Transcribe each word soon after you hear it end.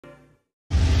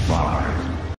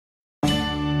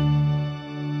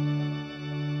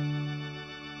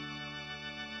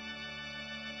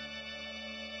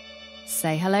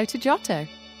say hello to Giotto,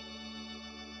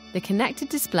 the connected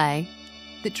display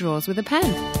that draws with a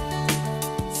pen.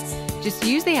 Just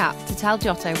use the app to tell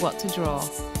Giotto what to draw,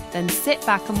 then sit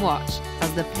back and watch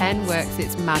as the pen works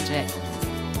its magic,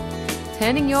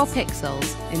 turning your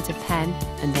pixels into pen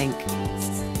and ink.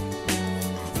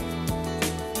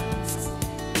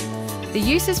 The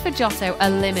uses for Giotto are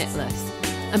limitless,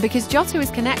 and because Giotto is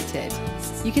connected,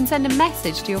 you can send a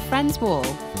message to your friend's wall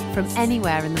from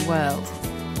anywhere in the world.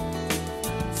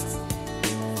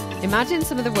 Imagine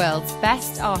some of the world's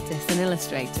best artists and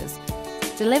illustrators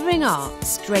delivering art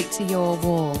straight to your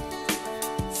wall.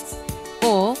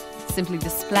 Or simply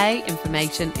display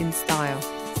information in style.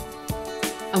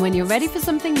 And when you're ready for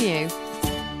something new,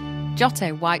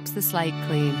 Giotto wipes the slate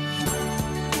clean.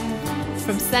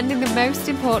 From sending the most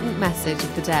important message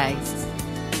of the day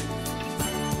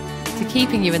to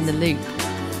keeping you in the loop.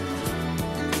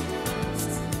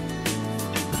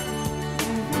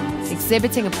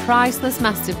 Exhibiting a priceless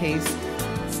masterpiece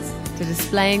to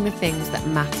displaying the things that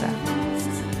matter.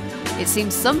 It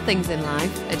seems some things in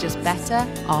life are just better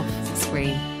off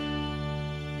screen.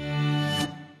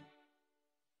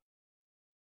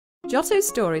 Giotto's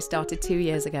story started 2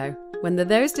 years ago when the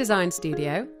Those Design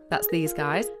Studio, that's these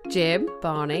guys, Jim,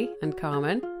 Barney and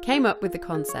Carmen, came up with the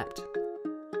concept.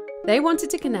 They wanted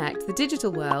to connect the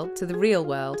digital world to the real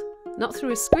world, not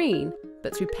through a screen,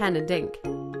 but through pen and ink.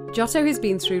 Giotto has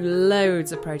been through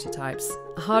loads of prototypes,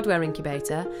 a hardware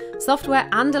incubator, software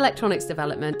and electronics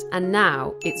development, and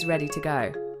now it's ready to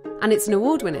go. And it's an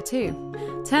award winner too.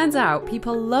 Turns out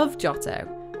people love Giotto.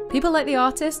 People like the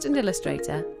artist and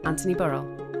illustrator, Anthony Burrell.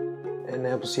 It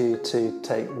enables you to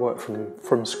take work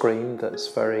from screen that's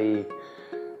very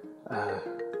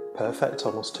perfect,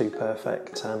 almost too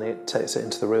perfect, and it takes it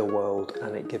into the real world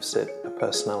and it gives it a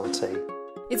personality.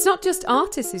 It's not just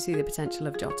artists who see the potential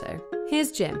of Giotto.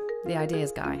 Here's Jim, the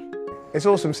ideas guy. It's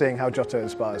awesome seeing how Giotto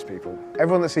inspires people.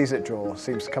 Everyone that sees it draw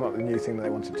seems to come up with a new thing that they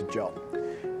wanted to jot.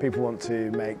 People want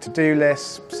to make to-do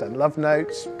lists, send love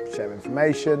notes, share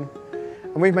information,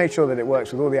 and we've made sure that it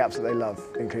works with all the apps that they love,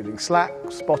 including Slack,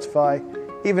 Spotify,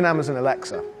 even Amazon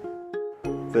Alexa.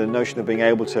 The notion of being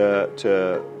able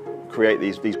to create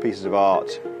these pieces of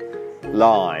art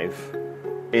live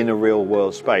in a real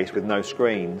world space with no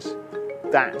screens,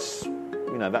 that's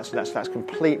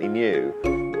completely new.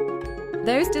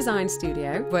 Those Design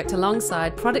Studio worked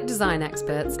alongside product design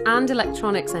experts and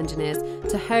electronics engineers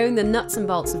to hone the nuts and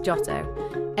bolts of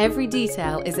Giotto. Every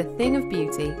detail is a thing of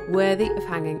beauty worthy of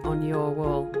hanging on your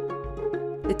wall.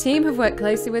 The team have worked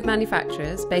closely with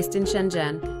manufacturers based in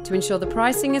Shenzhen to ensure the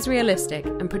pricing is realistic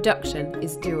and production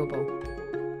is doable.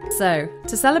 So,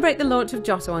 to celebrate the launch of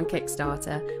Giotto on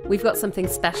Kickstarter, we've got something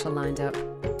special lined up.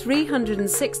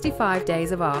 365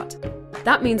 days of art.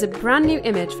 That means a brand new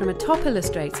image from a top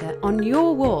illustrator on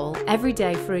your wall every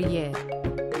day for a year.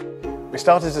 We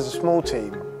started as a small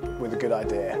team with a good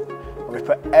idea, and we've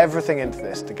put everything into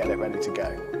this to get it ready to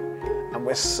go. And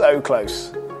we're so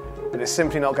close, but it's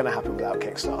simply not going to happen without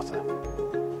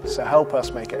Kickstarter. So help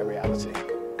us make it a reality.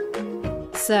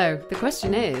 So, the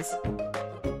question is,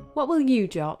 what will you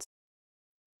jot?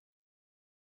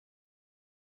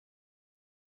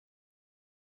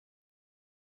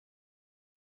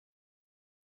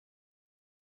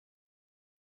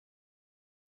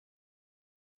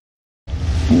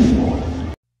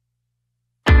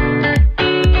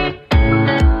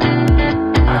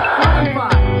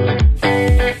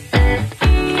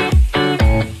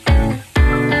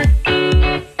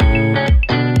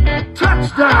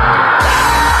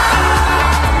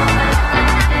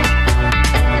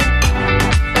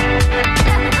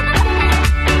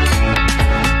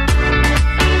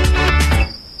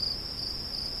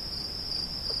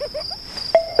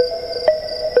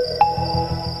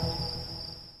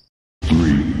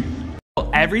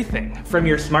 Everything from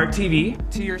your smart TV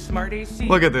to your smart AC.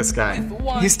 Look at this guy.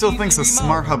 He still thinks a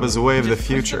smart hub is a way of the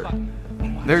future.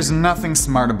 There's nothing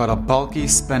smart about a bulky,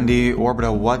 spendy,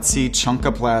 orbital whatsy chunk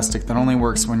of plastic that only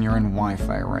works when you're in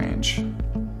Wi-Fi range.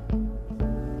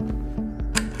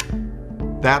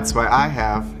 That's why I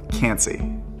have Cancy.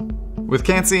 With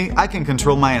Cancy, I can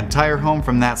control my entire home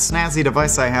from that snazzy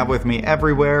device I have with me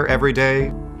everywhere, every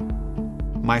day,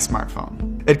 my smartphone.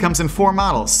 It comes in 4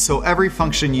 models, so every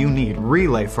function you need: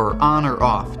 relay for on or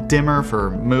off, dimmer for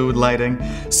mood lighting,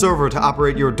 servo to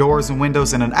operate your doors and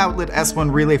windows, and an outlet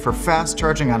S1 relay for fast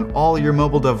charging on all your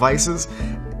mobile devices.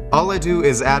 All I do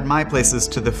is add my places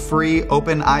to the free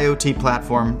open IoT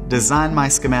platform, design my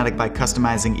schematic by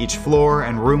customizing each floor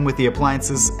and room with the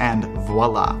appliances, and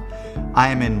voila! I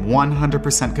am in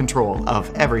 100% control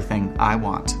of everything I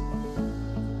want.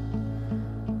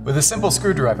 With a simple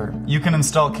screwdriver, you can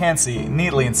install Cancy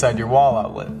neatly inside your wall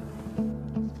outlet.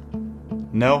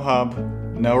 No hub,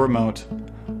 no remote,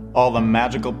 all the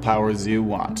magical powers you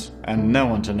want, and no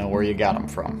one to know where you got them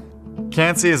from.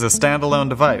 Cancy is a standalone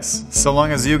device. So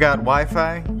long as you got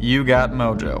Wi-Fi, you got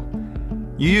Mojo.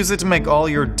 You use it to make all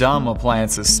your dumb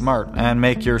appliances smart, and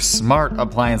make your smart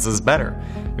appliances better.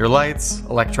 Your lights,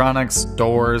 electronics,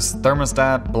 doors,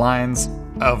 thermostat, blinds,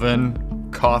 oven,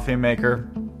 coffee maker,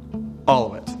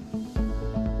 all of it.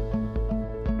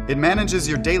 It manages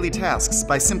your daily tasks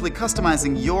by simply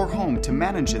customizing your home to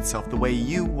manage itself the way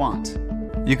you want.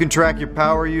 You can track your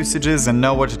power usages and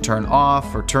know what to turn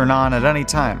off or turn on at any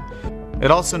time. It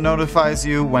also notifies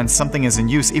you when something is in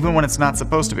use, even when it's not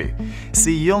supposed to be.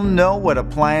 See, you'll know what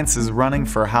appliance is running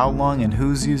for how long and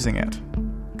who's using it.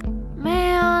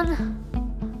 Man.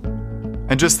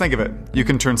 And just think of it. You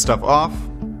can turn stuff off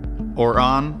or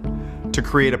on to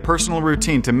create a personal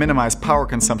routine to minimize power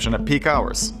consumption at peak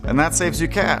hours. And that saves you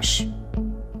cash.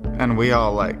 And we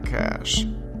all like cash.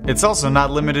 It's also not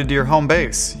limited to your home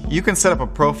base. You can set up a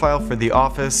profile for the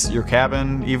office, your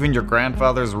cabin, even your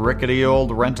grandfather's rickety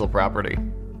old rental property.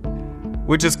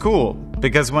 Which is cool,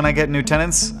 because when I get new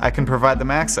tenants, I can provide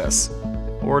them access,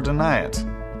 or deny it,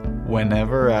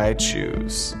 whenever I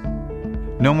choose.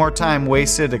 No more time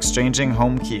wasted exchanging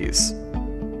home keys.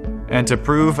 And to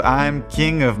prove I'm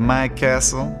king of my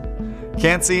castle,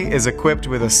 Cancy is equipped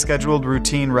with a scheduled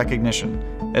routine recognition.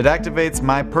 It activates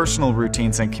my personal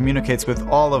routines and communicates with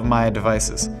all of my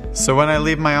devices. So when I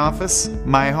leave my office,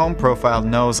 my home profile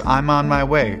knows I'm on my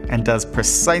way and does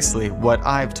precisely what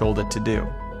I've told it to do.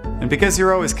 And because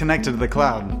you're always connected to the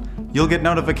cloud, you'll get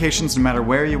notifications no matter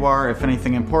where you are if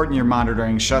anything important you're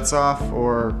monitoring shuts off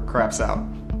or craps out.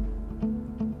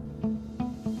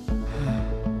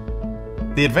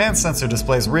 The advanced sensor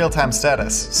displays real-time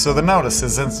status, so the notice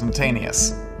is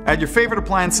instantaneous. Add your favorite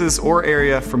appliances or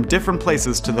area from different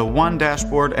places to the one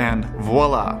dashboard and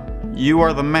voila, you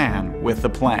are the man with the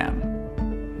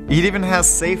plan. It even has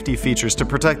safety features to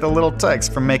protect the little techs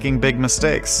from making big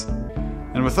mistakes.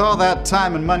 And with all that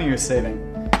time and money you're saving,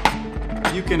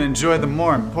 you can enjoy the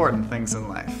more important things in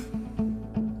life.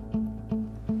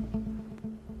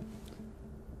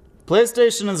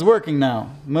 PlayStation is working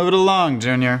now. Move it along,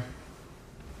 Junior.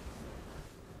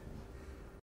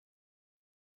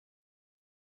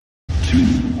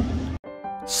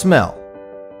 Smell.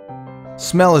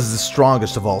 Smell is the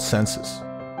strongest of all senses.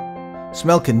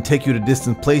 Smell can take you to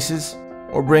distant places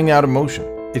or bring out emotion.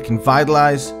 It can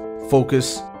vitalize,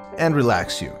 focus, and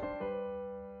relax you.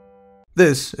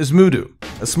 This is Moodoo,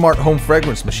 a smart home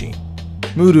fragrance machine.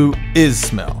 Moodoo is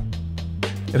smell.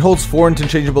 It holds 4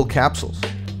 interchangeable capsules.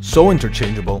 So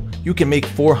interchangeable, you can make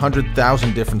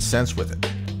 400,000 different scents with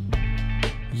it.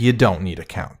 You don't need a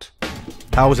count.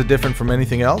 How is it different from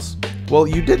anything else? Well,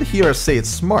 you did hear us say it's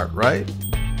smart, right?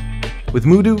 With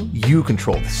Moodoo, you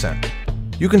control the scent.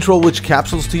 You control which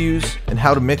capsules to use and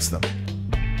how to mix them.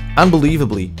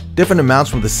 Unbelievably, different amounts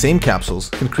from the same capsules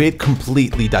can create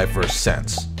completely diverse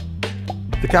scents.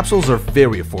 The capsules are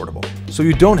very affordable, so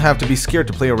you don't have to be scared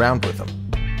to play around with them.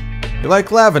 You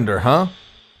like lavender, huh?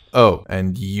 Oh,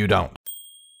 and you don't.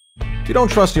 If you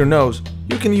don't trust your nose,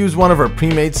 you can use one of our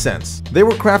pre-made scents. They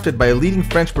were crafted by a leading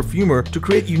French perfumer to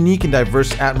create unique and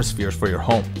diverse atmospheres for your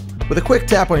home. With a quick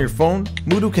tap on your phone,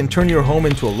 Moodoo can turn your home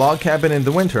into a log cabin in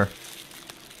the winter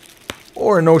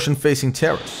or an ocean-facing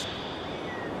terrace.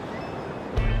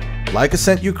 Like a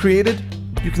scent you created?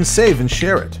 You can save and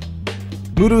share it.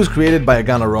 Moodoo is created by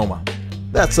Agan Aroma.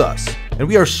 That's us, and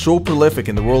we are so prolific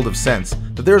in the world of scents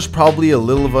that there's probably a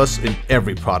little of us in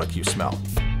every product you smell.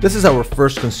 This is our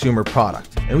first consumer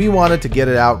product, and we wanted to get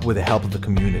it out with the help of the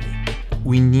community.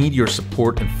 We need your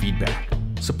support and feedback.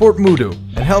 Support Moodoo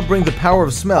and help bring the power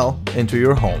of smell into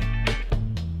your home.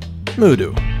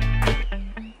 Moodoo.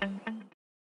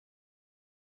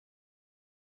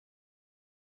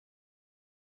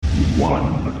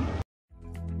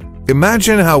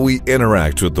 Imagine how we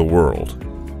interact with the world.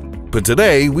 But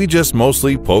today, we just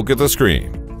mostly poke at the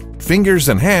screen. Fingers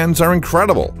and hands are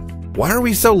incredible. Why are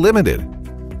we so limited?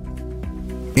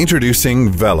 Introducing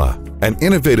Vela, an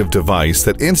innovative device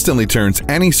that instantly turns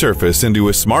any surface into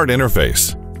a smart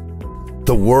interface.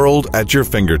 The world at your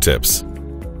fingertips.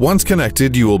 Once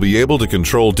connected, you will be able to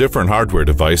control different hardware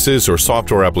devices or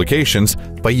software applications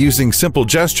by using simple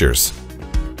gestures.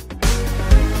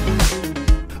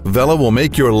 Vela will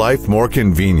make your life more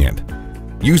convenient.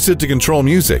 Use it to control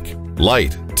music,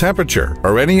 light, temperature,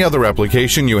 or any other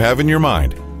application you have in your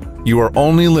mind. You are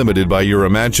only limited by your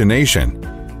imagination,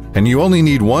 and you only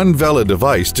need one Vela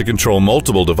device to control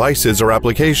multiple devices or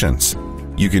applications.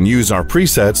 You can use our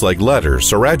presets like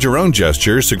letters or add your own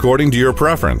gestures according to your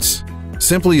preference.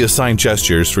 Simply assign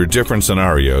gestures for different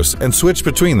scenarios and switch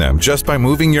between them just by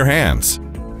moving your hands.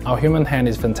 Our human hand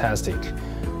is fantastic.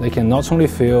 They can not only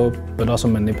feel, but also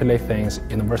manipulate things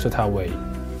in a versatile way.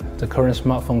 The current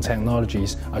smartphone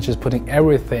technologies are just putting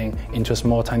everything into a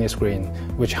small tiny screen,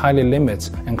 which highly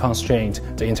limits and constrains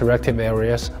the interactive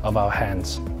areas of our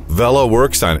hands. Vela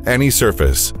works on any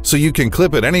surface, so you can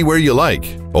clip it anywhere you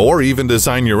like, or even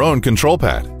design your own control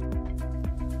pad.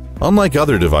 Unlike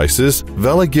other devices,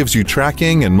 Vela gives you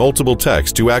tracking and multiple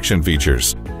text-to-action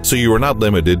features, so you are not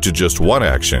limited to just one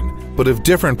action, but have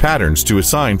different patterns to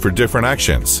assign for different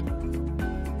actions.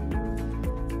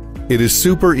 It is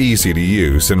super easy to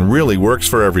use and really works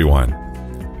for everyone.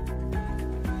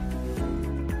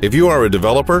 If you are a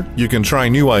developer, you can try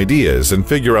new ideas and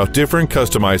figure out different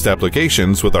customized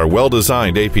applications with our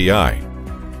well-designed API.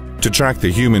 To track the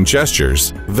human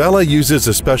gestures, Vela uses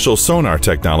a special sonar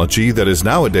technology that is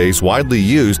nowadays widely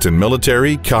used in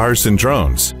military, cars, and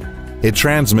drones. It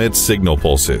transmits signal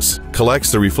pulses,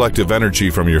 collects the reflective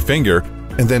energy from your finger,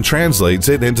 and then translates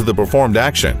it into the performed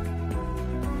action.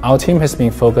 Our team has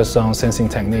been focused on sensing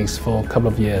techniques for a couple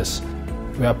of years.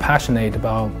 We are passionate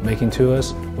about making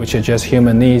tools which adjust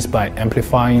human needs by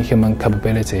amplifying human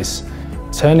capabilities.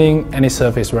 Turning any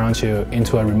surface around you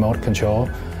into a remote control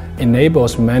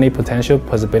enables many potential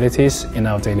possibilities in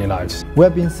our daily lives. We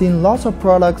have been seeing lots of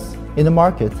products in the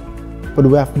market, but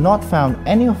we have not found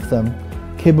any of them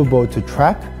capable to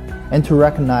track and to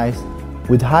recognize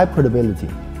with high portability.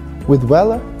 With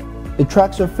Vela, it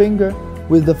tracks your finger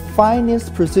with the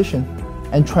finest precision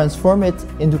and transforms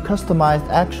it into customized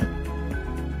action.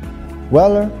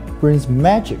 Vela brings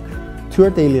magic to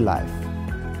your daily life.